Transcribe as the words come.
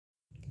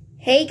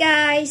Hey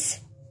guys,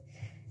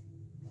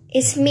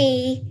 it's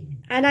me,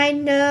 and I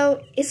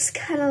know it's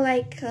kind of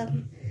like,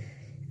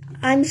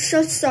 I'm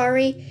so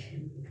sorry.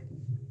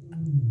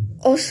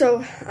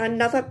 Also,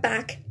 another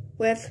back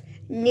with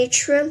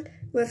neutral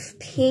with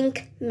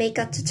pink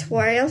makeup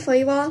tutorial for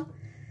you all.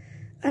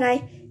 And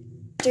I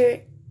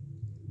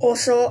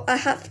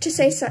have to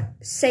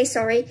say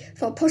sorry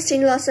for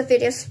posting lots of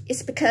videos.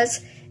 It's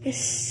because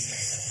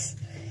it's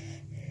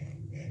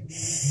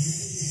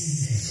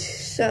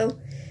so.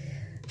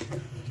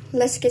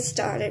 Let's get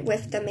started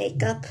with the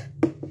makeup.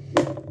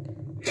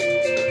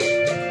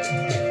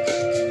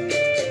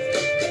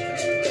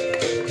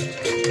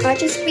 I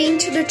just been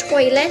to the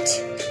toilet.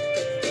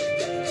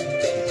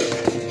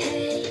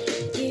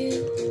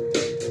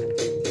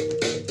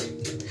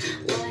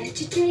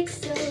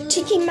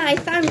 Taking my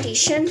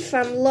foundation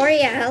from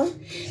L'Oreal.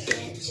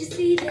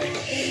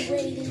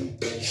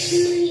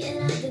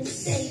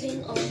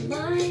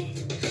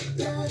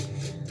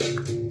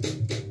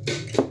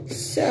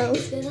 So,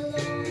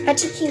 I'm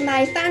taking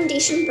my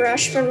foundation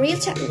brush from Real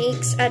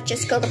Techniques. I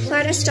just got the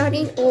platter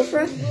starting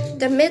over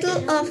the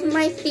middle of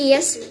my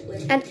face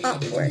and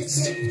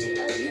upwards.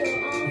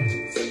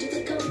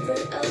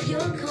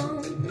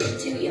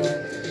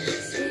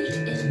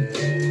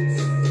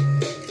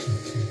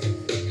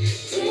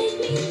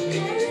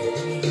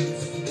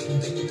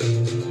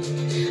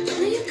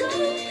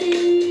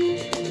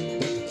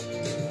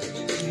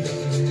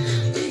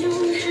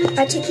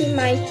 I'm taking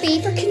my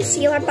favorite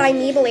concealer by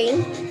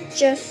Maybelline,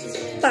 just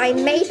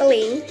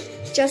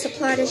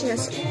apply it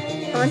just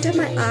onto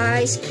my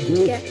eyes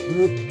to get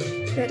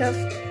rid of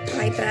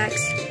eye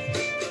bags.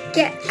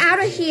 Get out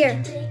of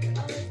here!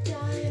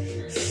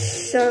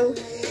 So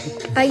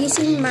I'm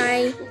using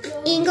my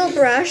angle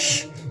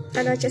brush,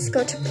 and I just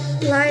go to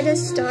apply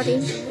this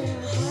starting.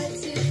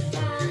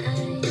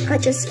 I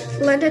just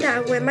blend it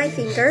out with my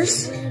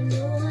fingers.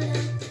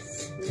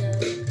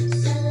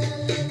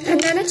 And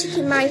then I'm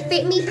taking my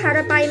Fit Me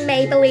powder by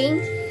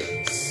Maybelline.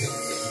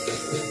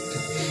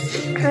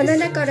 And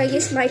then I gotta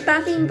use my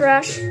buffing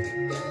brush.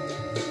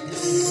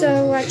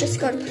 So I just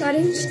gotta apply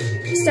and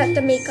set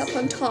the makeup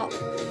on top.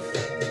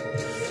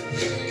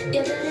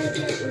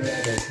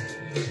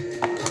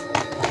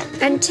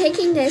 And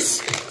taking this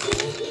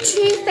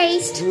Too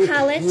Faced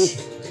palette.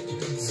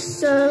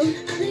 So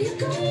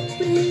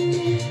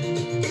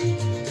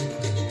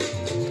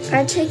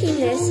I'm taking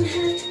this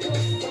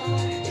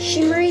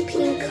shimmery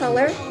pink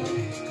color.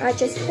 I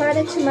just applied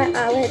it to my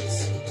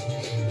eyelids.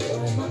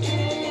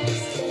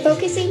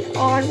 Focusing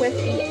on with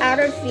the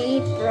outer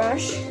V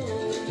brush.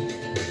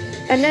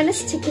 And then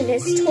it's taking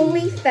this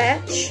Totally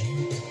Fetch.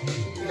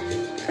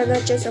 And I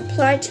just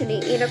apply to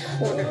the inner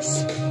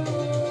corners.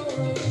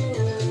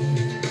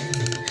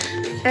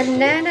 And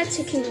then I'm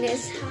taking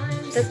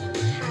the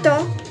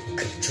dark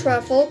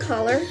truffle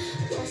color.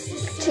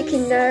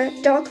 Taking the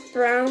dark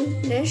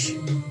brownish.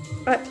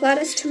 I apply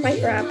this to my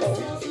brow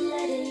bone.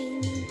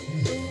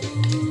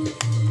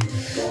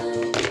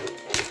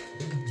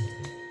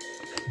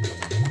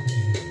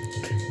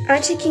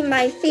 I'm taking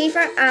my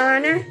favorite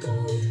eyeliner,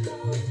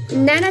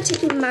 and then I'm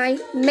taking my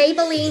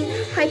Maybelline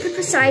Hyper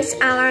Precise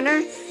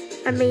eyeliner.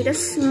 I made a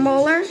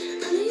smaller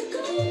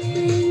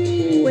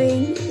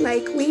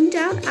winged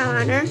out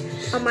eyeliner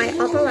on my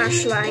upper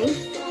lash line.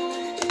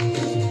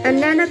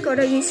 And then I'm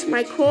gonna use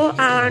my Kohl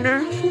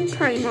eyeliner from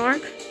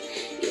Primark.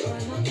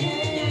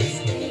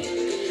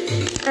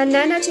 And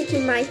then I'm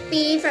taking my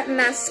favorite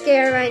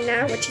mascara right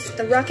now, which is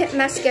the Rocket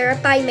Mascara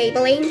by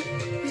Maybelline.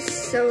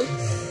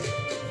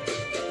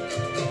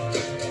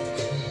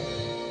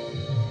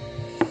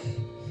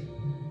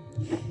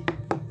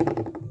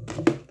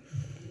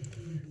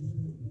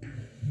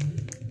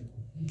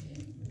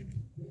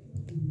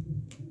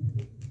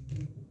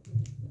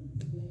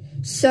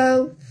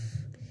 So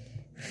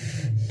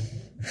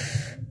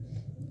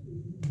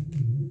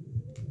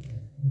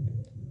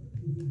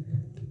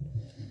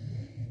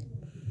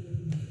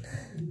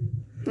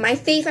my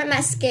favorite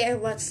mascara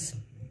was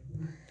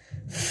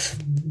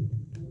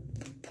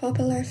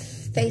popular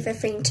favorite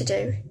thing to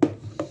do.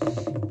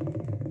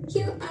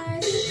 You are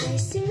the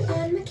icing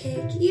on my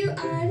cake. You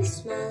are the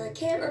smile I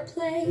can't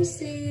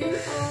replace. You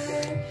are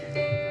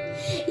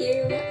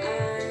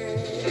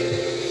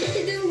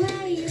the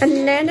way.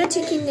 And then I'm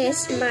taking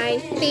this, my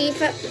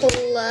favorite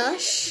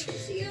blush.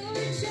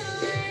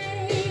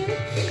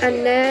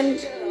 And then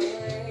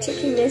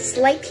taking this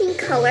light pink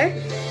color.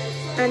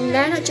 And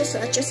then I just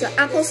the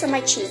apples on my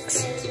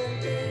cheeks.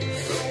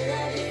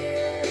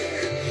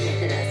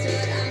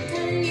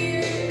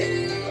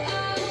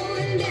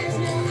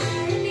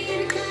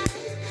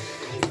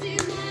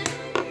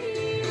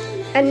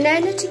 And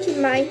then I'm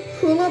taking my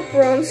Hoola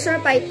bronzer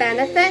by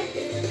Benefit.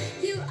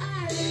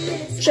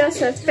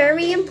 Just a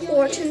very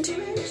important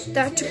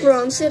that to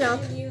bronze it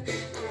up.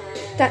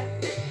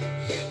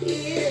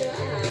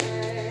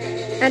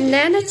 And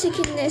then I'm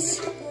taking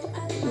this,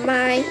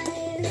 my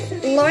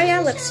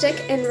L'Oreal lipstick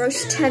in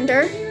Rose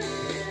Tender.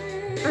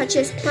 I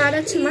just applied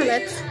it to my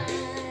lips.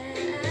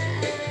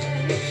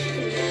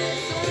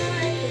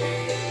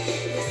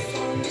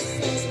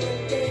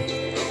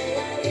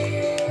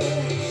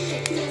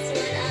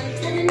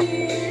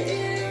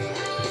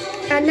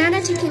 And then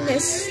I'm taking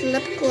this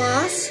lip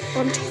gloss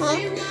on top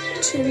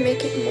to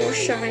make it more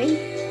shine.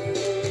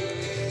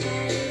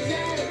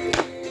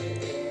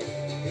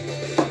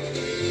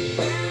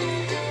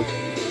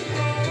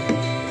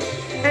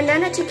 And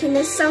then I'm taking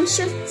this Sun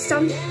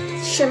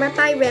Shimmer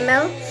by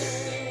Rimmel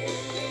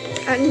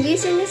and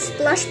using this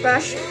blush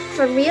brush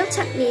for Real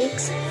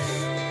Techniques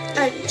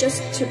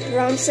just to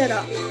bronze it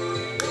up.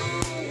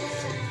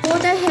 For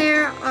the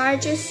hair, I'm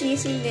just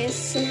using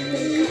this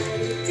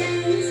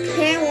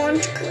hair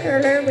wand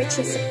curler, which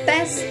is the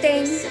best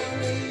thing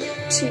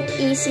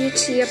easy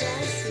to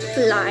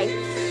apply.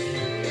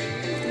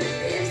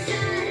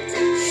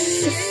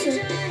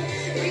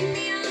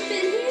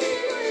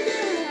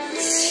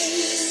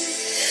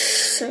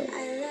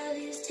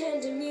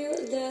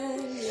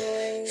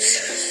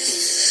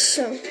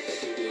 So,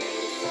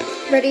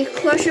 ready,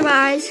 close your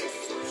eyes,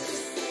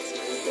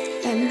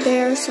 and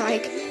there's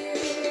like,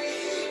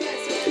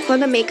 for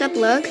the makeup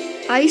look,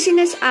 I'm using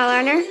this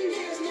eyeliner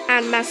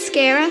and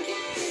mascara.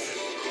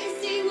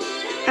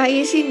 I'm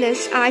using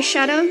this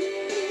eyeshadow,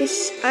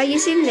 I'm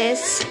using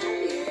this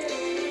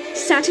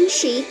satin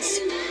sheets,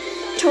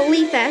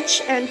 Totally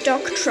Fetch and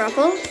Dark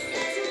Truffle.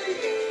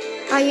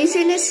 I'm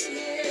using this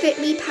Fit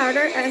Me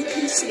powder and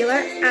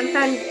concealer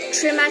and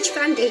True Match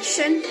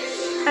foundation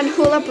and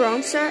Hoola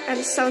bronzer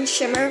and Sun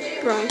Shimmer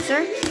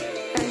bronzer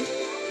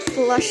and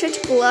Blush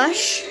It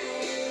blush,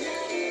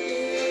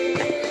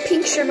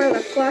 Pink Shimmer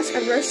lip gloss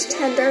and Rose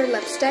Tender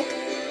lipstick.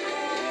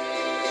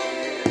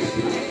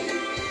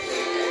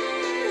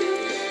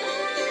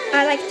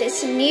 I like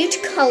this nude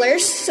color,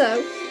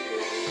 so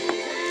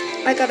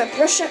I gotta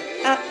brush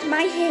up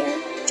my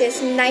hair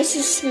just nice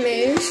and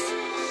smooth.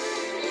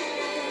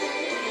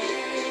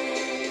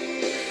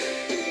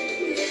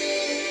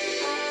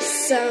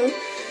 So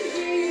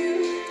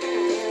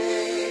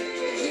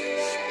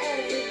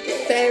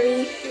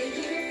very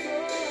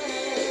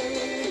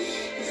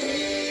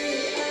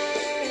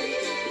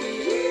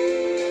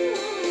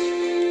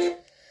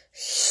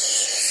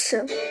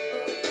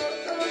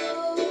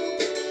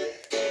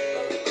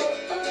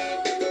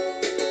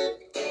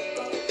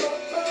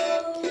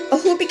I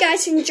hope you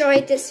guys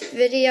enjoyed this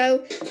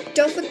video.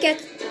 Don't forget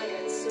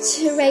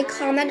to rate,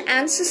 comment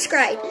and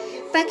subscribe.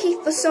 Thank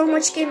you for so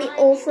much giving me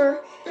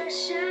over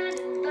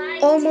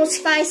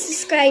almost 5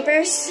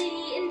 subscribers.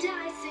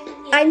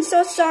 I'm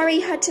so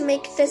sorry I had to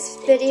make this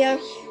video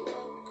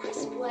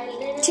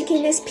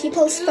taking this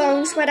people's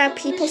phones without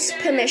people's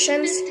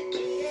permissions.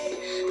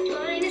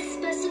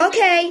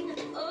 Okay.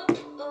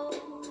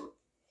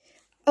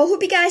 I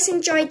hope you guys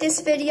enjoyed this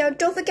video.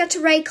 Don't forget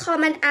to rate,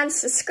 comment and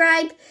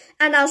subscribe.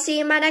 And I'll see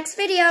you in my next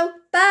video.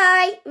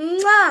 Bye.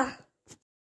 Mwah.